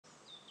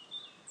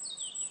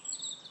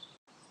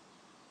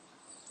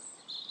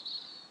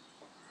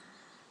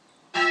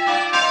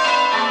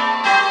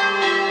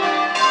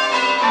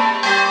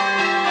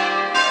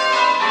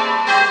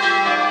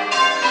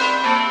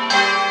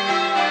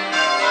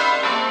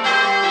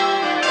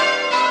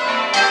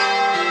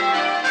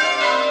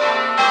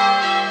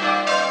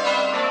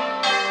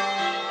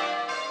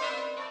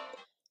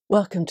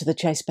Welcome to the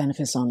Chase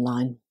Benefice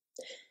Online.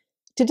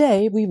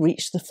 Today we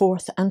reach the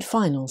fourth and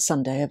final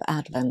Sunday of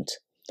Advent,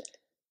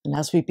 and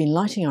as we've been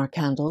lighting our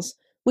candles,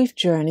 we've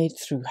journeyed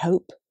through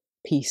hope,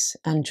 peace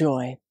and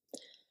joy.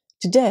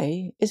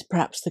 Today is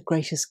perhaps the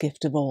greatest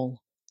gift of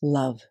all,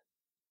 love.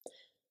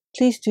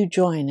 Please do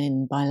join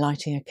in by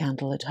lighting a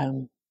candle at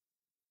home.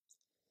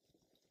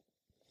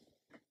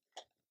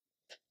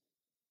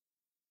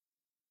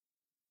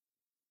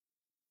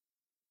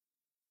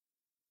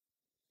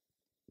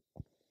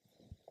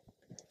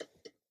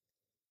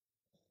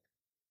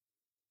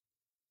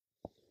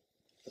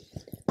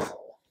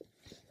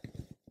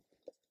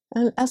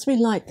 And as we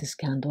light this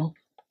candle,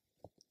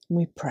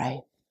 we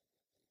pray.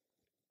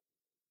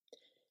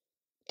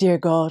 Dear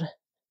God,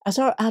 as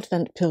our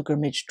Advent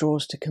pilgrimage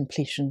draws to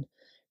completion,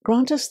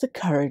 grant us the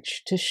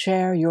courage to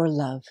share your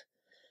love.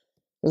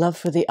 Love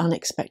for the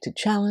unexpected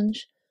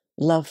challenge,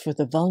 love for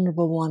the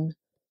vulnerable one,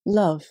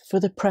 love for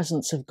the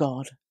presence of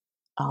God.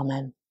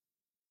 Amen.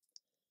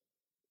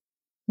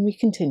 We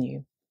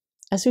continue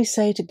as we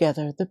say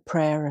together the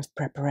prayer of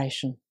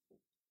preparation.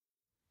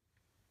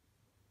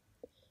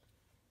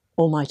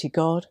 Almighty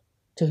God,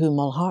 to whom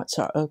all hearts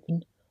are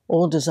open,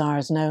 all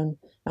desires known,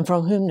 and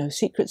from whom no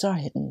secrets are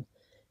hidden,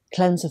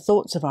 cleanse the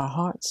thoughts of our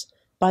hearts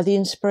by the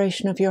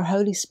inspiration of your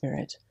Holy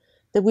Spirit,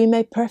 that we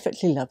may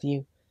perfectly love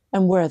you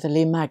and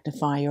worthily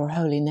magnify your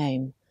holy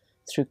name,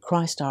 through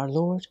Christ our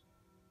Lord.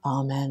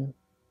 Amen.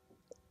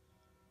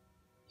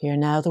 Hear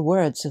now the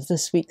words of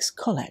this week's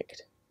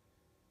collect.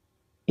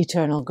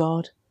 Eternal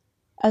God,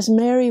 as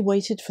Mary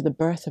waited for the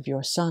birth of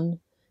your Son,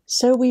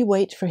 so we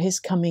wait for his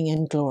coming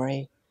in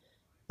glory.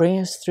 Bring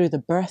us through the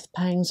birth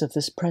pangs of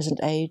this present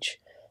age,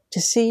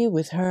 to see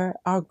with her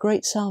our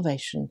great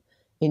salvation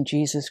in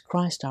Jesus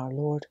Christ our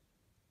Lord.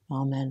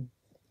 Amen.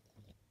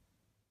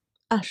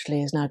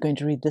 Ashley is now going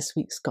to read this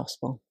week's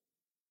Gospel.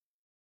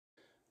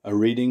 A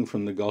reading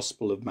from the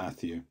Gospel of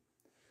Matthew.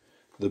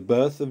 The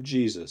birth of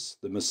Jesus,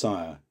 the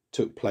Messiah,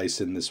 took place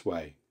in this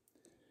way.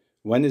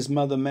 When his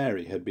mother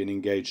Mary had been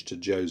engaged to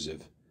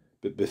Joseph,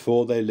 but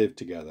before they lived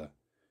together,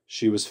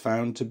 she was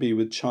found to be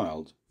with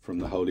child from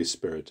the Holy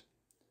Spirit.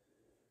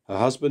 Her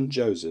husband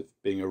Joseph,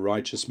 being a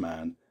righteous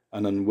man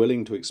and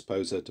unwilling to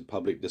expose her to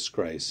public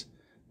disgrace,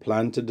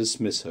 planned to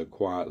dismiss her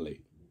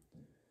quietly.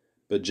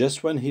 But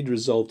just when he'd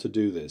resolved to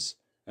do this,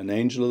 an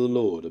angel of the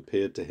Lord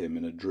appeared to him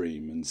in a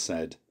dream and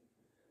said,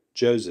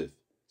 Joseph,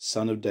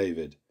 son of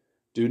David,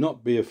 do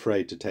not be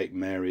afraid to take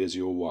Mary as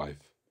your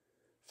wife,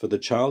 for the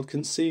child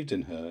conceived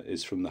in her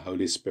is from the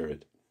Holy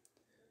Spirit.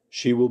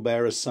 She will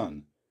bear a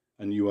son,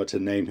 and you are to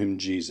name him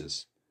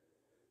Jesus,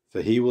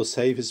 for he will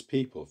save his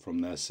people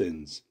from their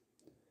sins.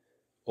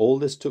 All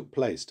this took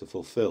place to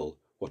fulfill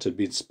what had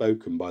been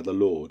spoken by the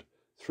Lord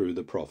through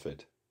the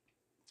prophet.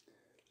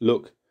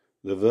 Look,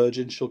 the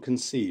virgin shall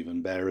conceive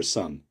and bear a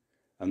son,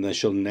 and they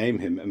shall name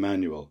him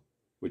Emmanuel,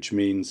 which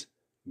means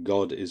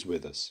God is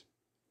with us.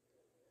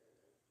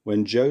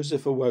 When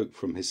Joseph awoke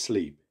from his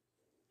sleep,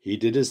 he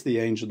did as the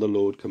angel of the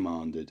Lord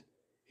commanded.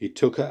 He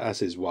took her as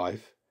his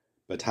wife,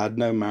 but had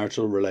no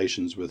marital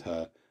relations with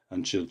her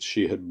until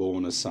she had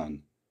borne a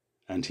son,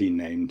 and he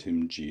named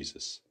him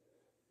Jesus.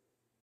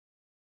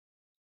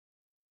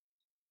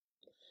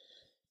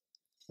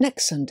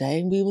 Next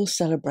Sunday, we will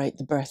celebrate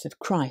the birth of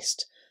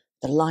Christ,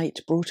 the light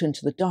brought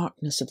into the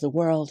darkness of the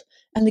world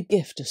and the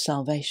gift of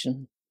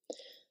salvation.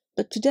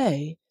 But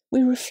today,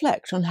 we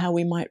reflect on how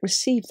we might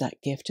receive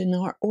that gift in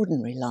our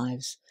ordinary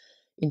lives,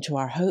 into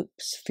our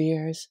hopes,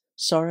 fears,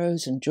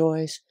 sorrows and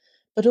joys,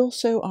 but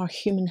also our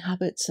human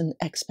habits and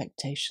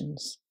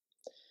expectations.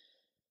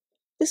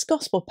 This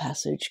Gospel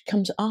passage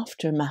comes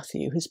after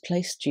Matthew has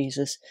placed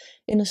Jesus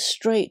in a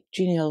straight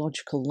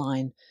genealogical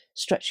line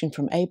stretching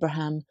from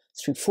Abraham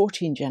through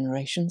 14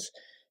 generations,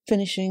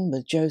 finishing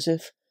with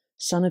Joseph,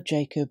 son of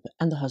Jacob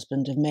and the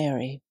husband of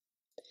Mary.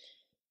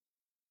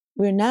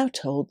 We are now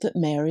told that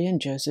Mary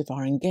and Joseph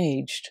are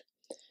engaged,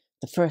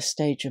 the first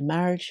stage of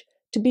marriage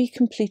to be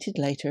completed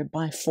later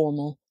by a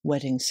formal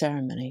wedding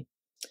ceremony.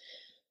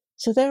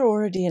 So they're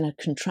already in a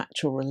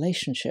contractual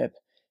relationship,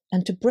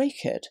 and to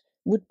break it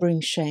would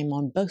bring shame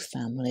on both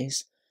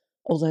families,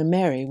 although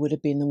Mary would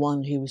have been the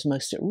one who was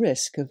most at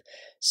risk of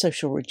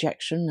social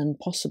rejection and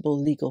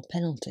possible legal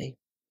penalty.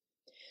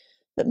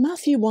 But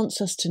Matthew wants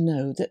us to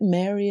know that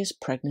Mary is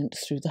pregnant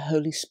through the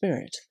Holy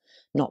Spirit,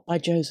 not by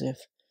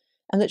Joseph,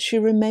 and that she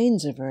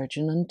remains a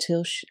virgin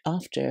until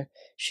after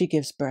she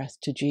gives birth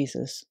to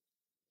Jesus.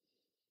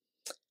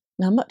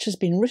 Now, much has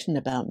been written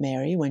about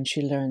Mary when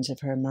she learns of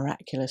her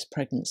miraculous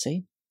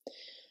pregnancy.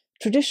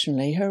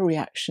 Traditionally, her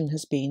reaction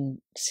has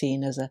been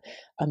seen as a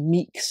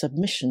meek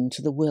submission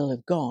to the will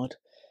of God,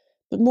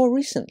 but more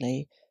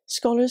recently,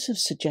 scholars have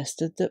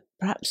suggested that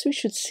perhaps we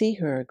should see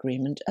her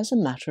agreement as a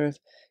matter of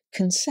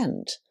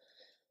consent,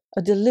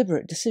 a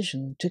deliberate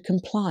decision to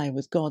comply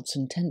with God's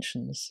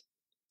intentions.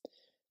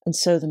 And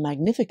so the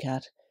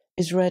Magnificat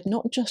is read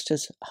not just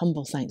as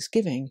humble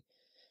thanksgiving,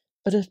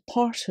 but as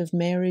part of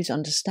Mary's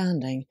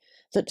understanding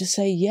that to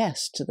say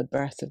yes to the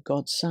birth of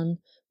God's Son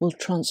will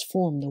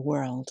transform the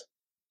world.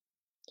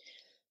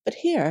 But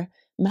here,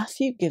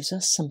 Matthew gives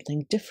us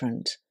something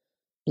different,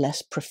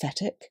 less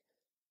prophetic,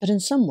 but in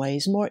some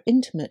ways more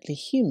intimately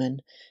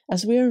human,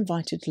 as we are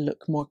invited to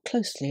look more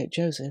closely at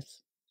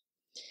Joseph.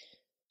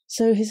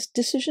 So his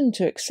decision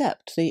to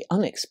accept the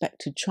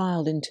unexpected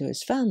child into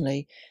his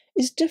family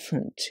is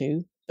different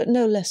to, but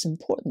no less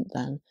important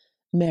than,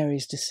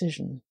 Mary's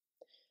decision.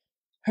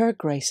 Her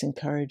grace and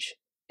courage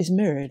is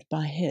mirrored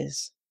by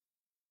his.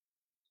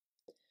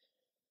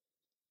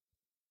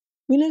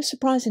 We know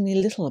surprisingly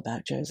little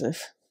about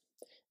Joseph.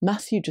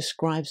 Matthew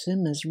describes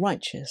him as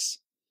righteous.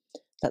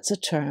 That's a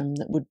term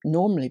that would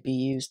normally be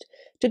used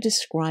to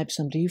describe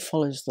somebody who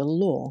follows the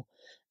law,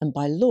 and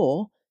by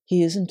law,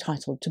 he is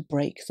entitled to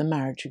break the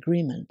marriage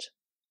agreement.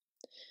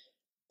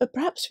 But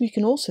perhaps we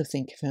can also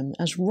think of him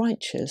as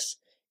righteous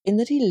in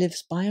that he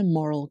lives by a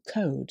moral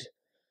code,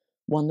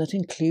 one that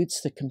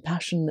includes the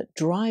compassion that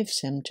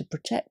drives him to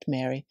protect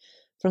Mary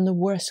from the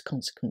worst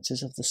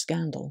consequences of the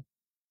scandal.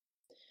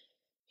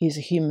 He is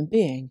a human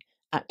being,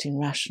 acting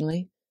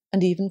rationally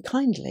and even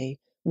kindly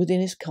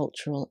within his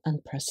cultural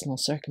and personal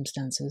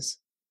circumstances.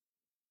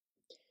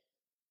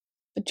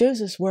 But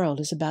Joseph's world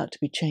is about to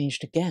be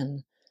changed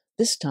again,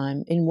 this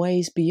time in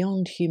ways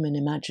beyond human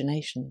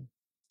imagination.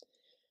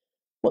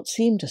 What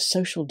seemed a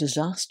social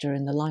disaster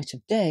in the light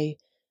of day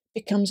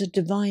becomes a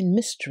divine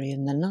mystery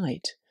in the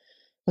night,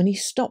 when he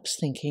stops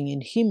thinking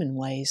in human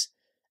ways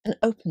and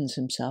opens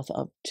himself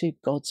up to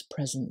God's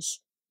presence.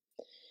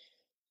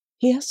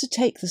 He has to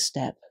take the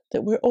step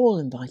that we're all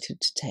invited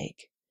to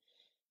take.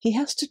 He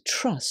has to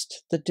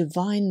trust the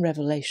divine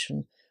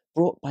revelation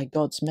brought by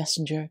God's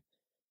messenger,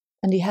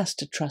 and he has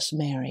to trust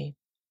Mary.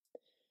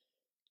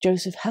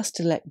 Joseph has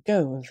to let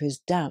go of his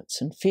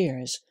doubts and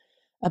fears,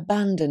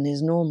 abandon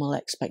his normal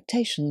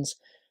expectations,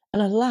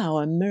 and allow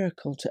a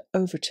miracle to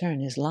overturn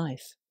his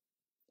life.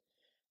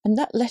 And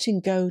that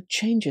letting go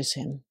changes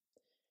him,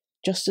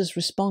 just as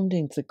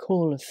responding to the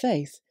call of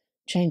faith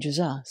changes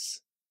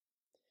us.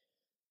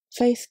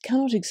 Faith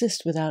cannot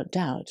exist without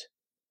doubt,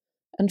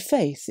 and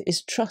faith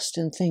is trust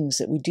in things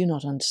that we do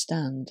not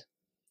understand.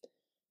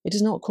 It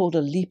is not called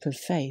a leap of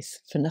faith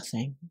for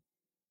nothing.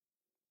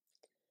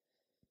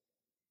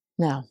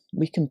 Now,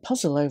 we can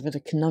puzzle over the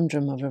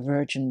conundrum of a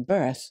virgin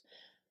birth.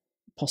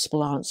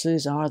 Possible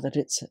answers are that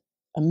it's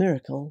a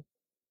miracle,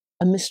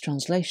 a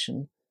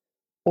mistranslation,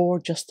 or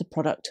just the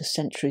product of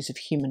centuries of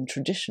human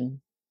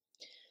tradition.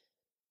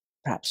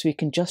 Perhaps we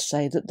can just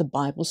say that the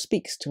Bible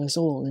speaks to us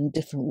all in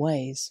different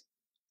ways.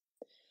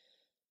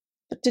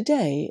 But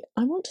today,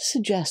 I want to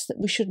suggest that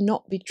we should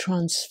not be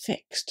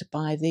transfixed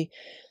by the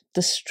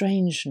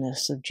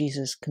strangeness of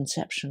Jesus'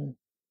 conception.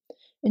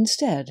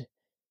 Instead,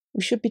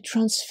 we should be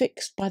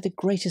transfixed by the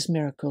greatest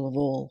miracle of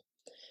all,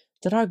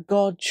 that our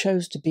God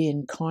chose to be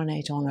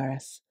incarnate on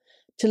earth,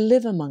 to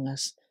live among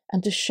us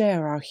and to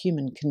share our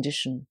human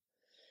condition,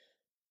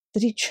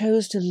 that he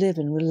chose to live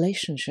in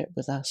relationship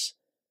with us,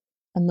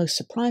 and most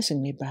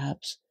surprisingly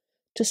perhaps,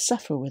 to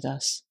suffer with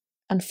us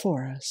and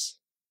for us.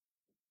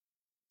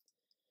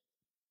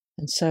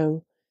 And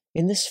so,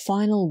 in this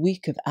final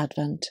week of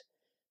Advent,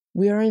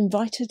 we are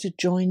invited to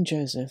join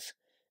Joseph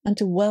and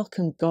to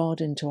welcome God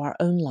into our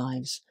own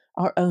lives,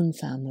 our own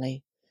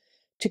family,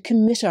 to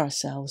commit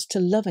ourselves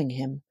to loving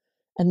him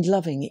and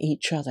loving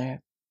each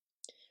other,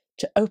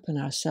 to open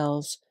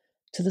ourselves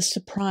to the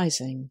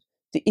surprising,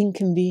 the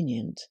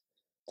inconvenient,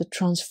 the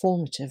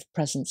transformative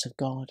presence of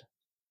God.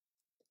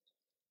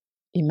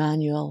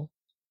 Emmanuel,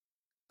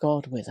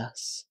 God with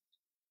us.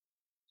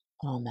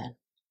 Amen.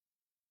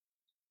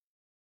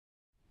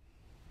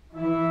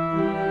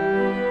 Israel.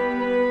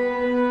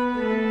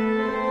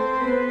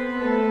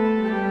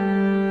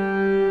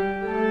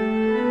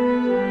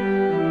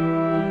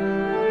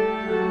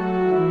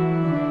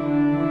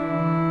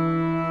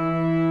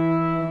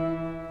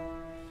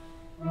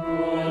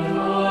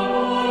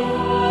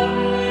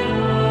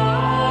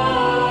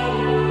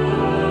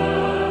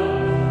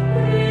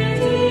 'Cause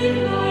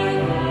he died,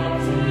 and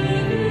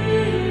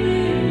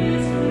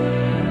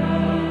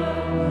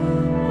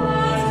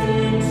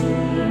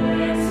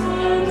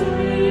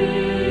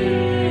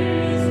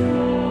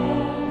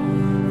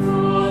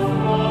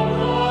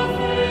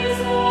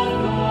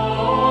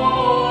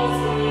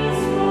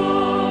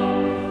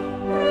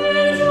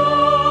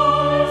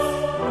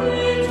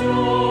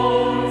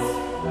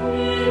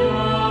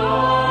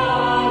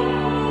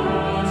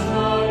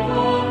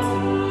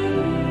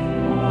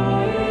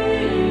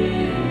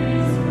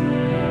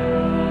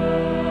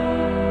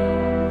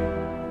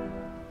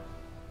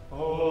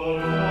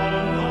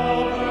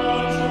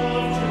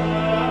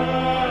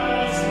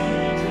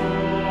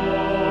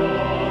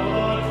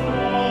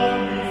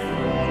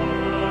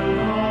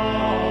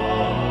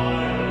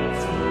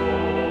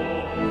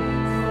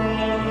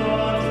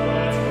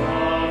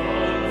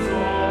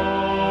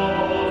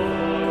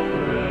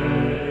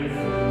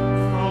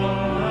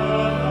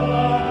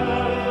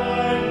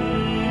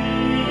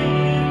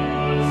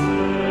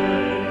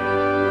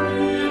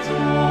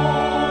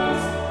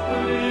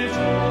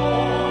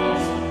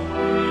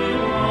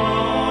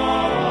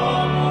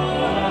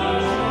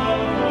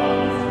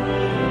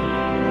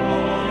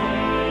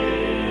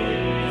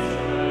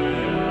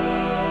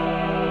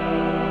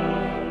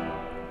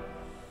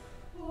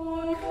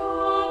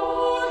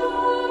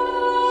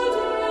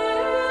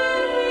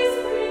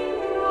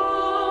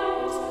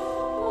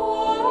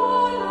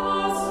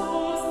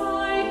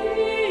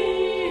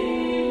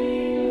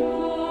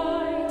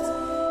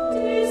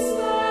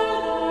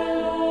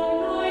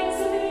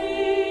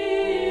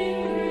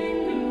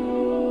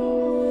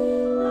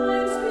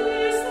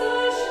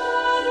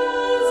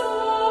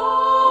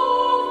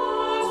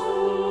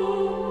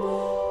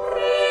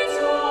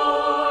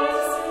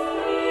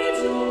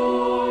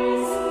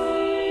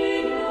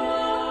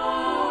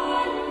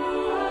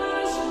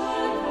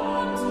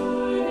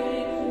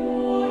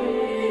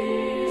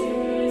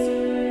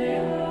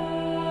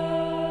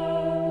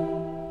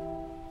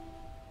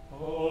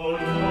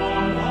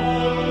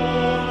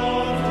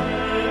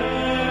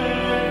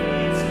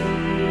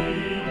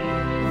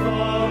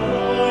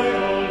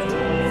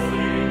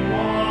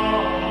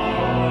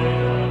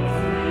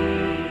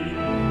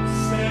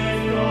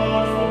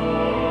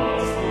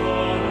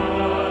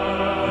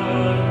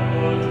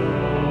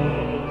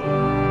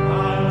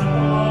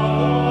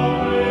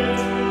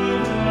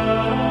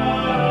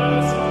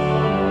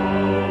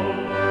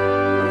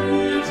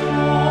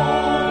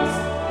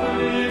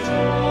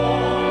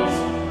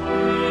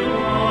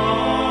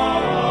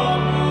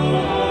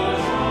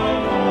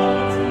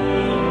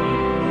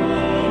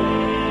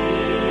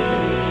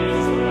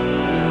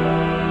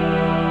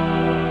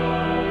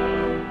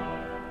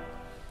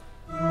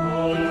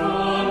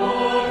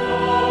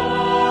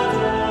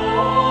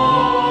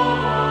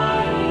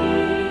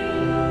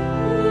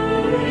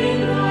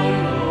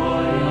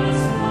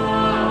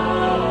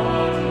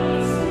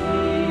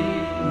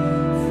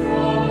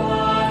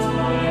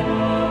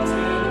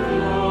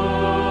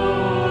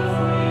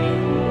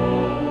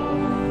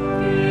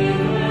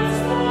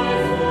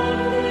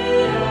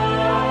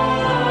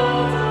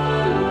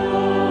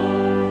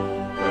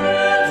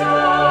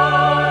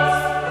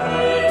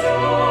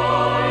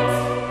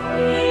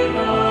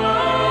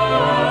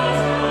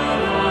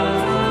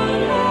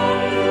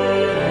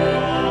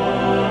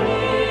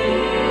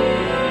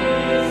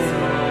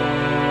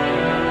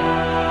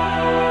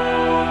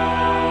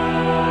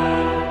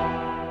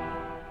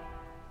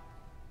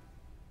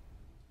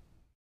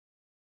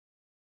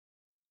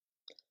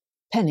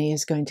Penny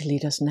is going to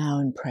lead us now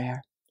in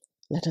prayer.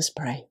 Let us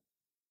pray.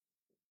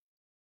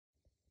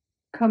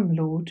 Come,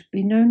 Lord,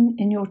 be known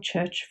in your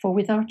church, for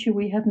without you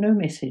we have no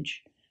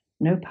message,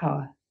 no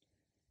power.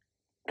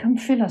 Come,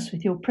 fill us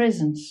with your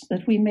presence,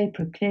 that we may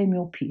proclaim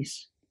your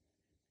peace.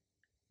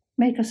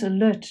 Make us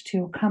alert to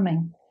your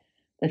coming,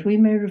 that we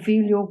may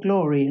reveal your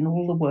glory in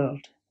all the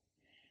world.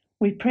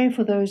 We pray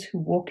for those who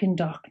walk in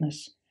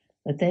darkness,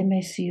 that they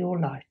may see your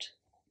light.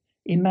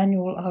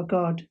 Emmanuel, our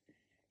God,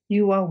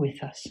 you are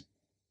with us.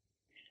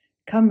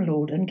 Come,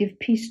 Lord, and give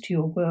peace to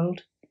your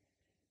world.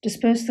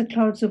 Disperse the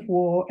clouds of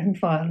war and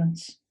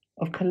violence,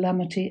 of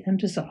calamity and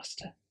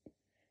disaster.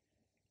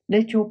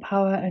 Let your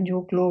power and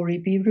your glory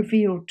be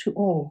revealed to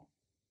all.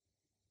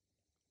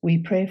 We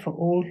pray for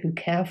all who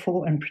care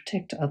for and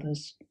protect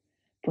others,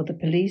 for the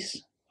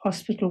police,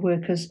 hospital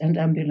workers and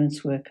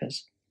ambulance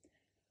workers,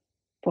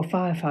 for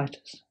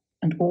firefighters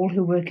and all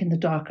who work in the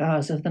dark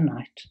hours of the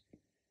night.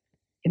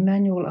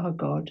 Emmanuel, our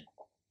God,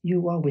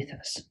 you are with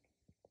us.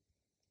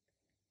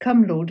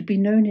 Come, Lord, be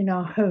known in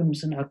our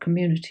homes and our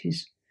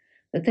communities,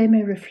 that they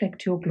may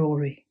reflect your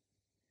glory,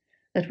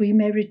 that we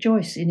may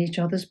rejoice in each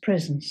other's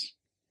presence,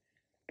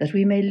 that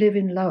we may live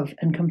in love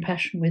and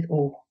compassion with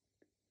all.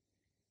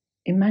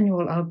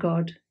 Emmanuel, our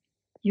God,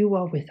 you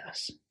are with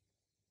us.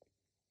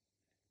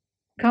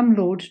 Come,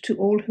 Lord, to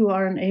all who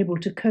are unable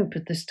to cope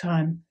at this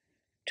time,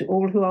 to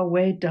all who are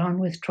weighed down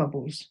with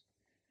troubles.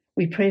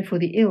 We pray for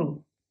the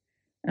ill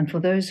and for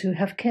those who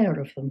have care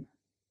of them.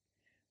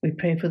 We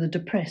pray for the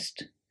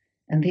depressed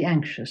and the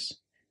anxious.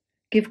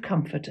 Give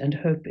comfort and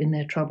hope in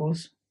their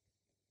troubles.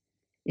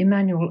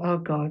 Emmanuel, our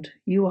God,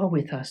 you are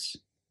with us.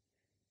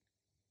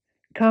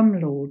 Come,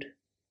 Lord,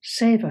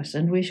 save us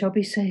and we shall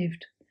be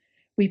saved.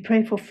 We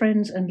pray for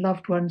friends and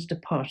loved ones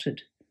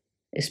departed,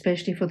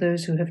 especially for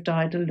those who have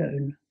died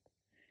alone.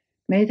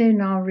 May they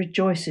now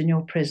rejoice in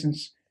your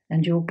presence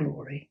and your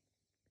glory.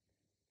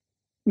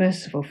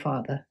 Merciful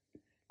Father,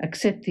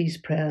 accept these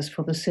prayers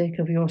for the sake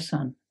of your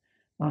Son,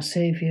 our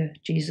Saviour,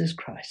 Jesus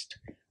Christ.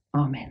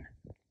 Amen.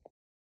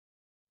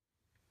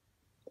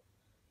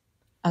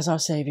 As our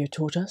Saviour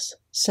taught us,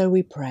 so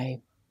we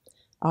pray.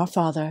 Our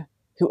Father,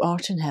 who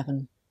art in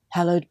heaven,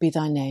 hallowed be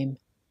thy name.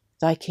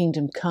 Thy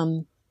kingdom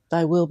come,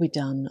 thy will be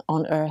done,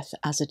 on earth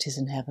as it is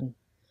in heaven.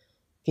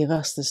 Give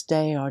us this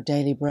day our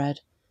daily bread,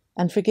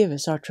 and forgive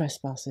us our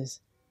trespasses,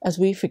 as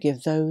we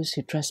forgive those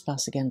who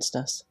trespass against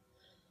us.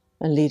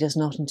 And lead us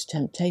not into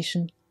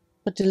temptation,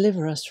 but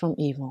deliver us from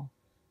evil.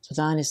 For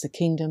thine is the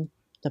kingdom,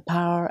 the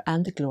power,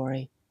 and the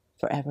glory,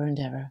 for ever and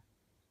ever.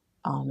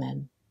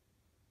 Amen.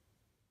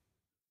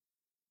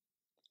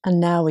 And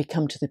now we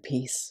come to the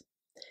peace.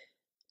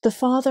 The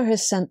Father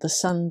has sent the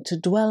Son to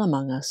dwell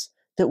among us,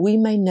 that we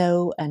may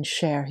know and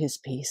share his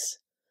peace.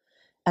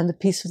 And the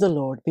peace of the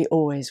Lord be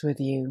always with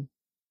you.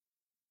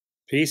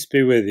 Peace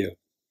be with you.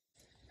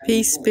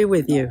 Peace be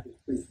with you.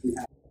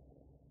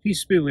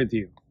 Peace be with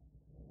you.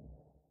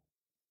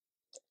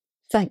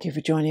 Thank you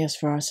for joining us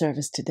for our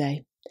service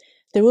today.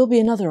 There will be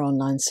another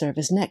online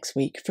service next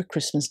week for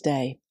Christmas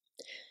Day.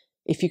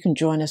 If you can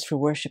join us for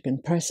worship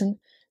in person,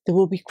 there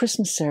will be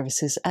Christmas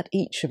services at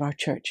each of our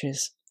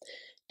churches.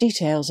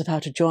 Details of how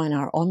to join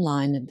our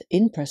online and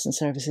in-person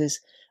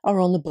services are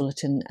on the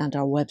bulletin and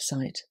our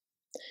website.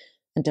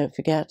 And don't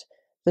forget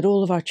that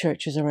all of our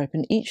churches are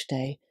open each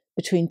day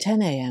between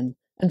 10 a.m.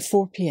 and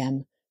 4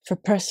 p.m. for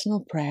personal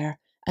prayer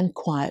and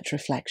quiet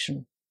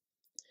reflection.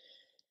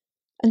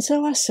 And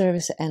so our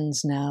service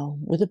ends now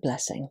with a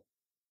blessing.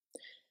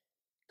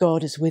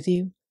 God is with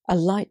you, a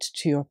light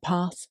to your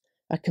path,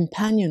 a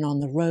companion on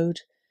the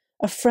road,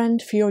 a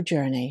friend for your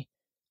journey,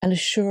 and a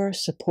sure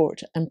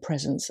support and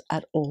presence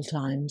at all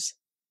times.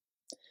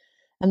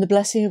 And the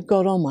blessing of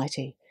God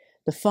Almighty,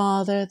 the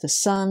Father, the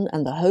Son,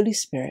 and the Holy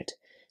Spirit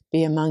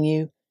be among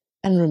you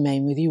and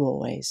remain with you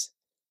always.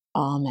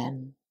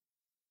 Amen.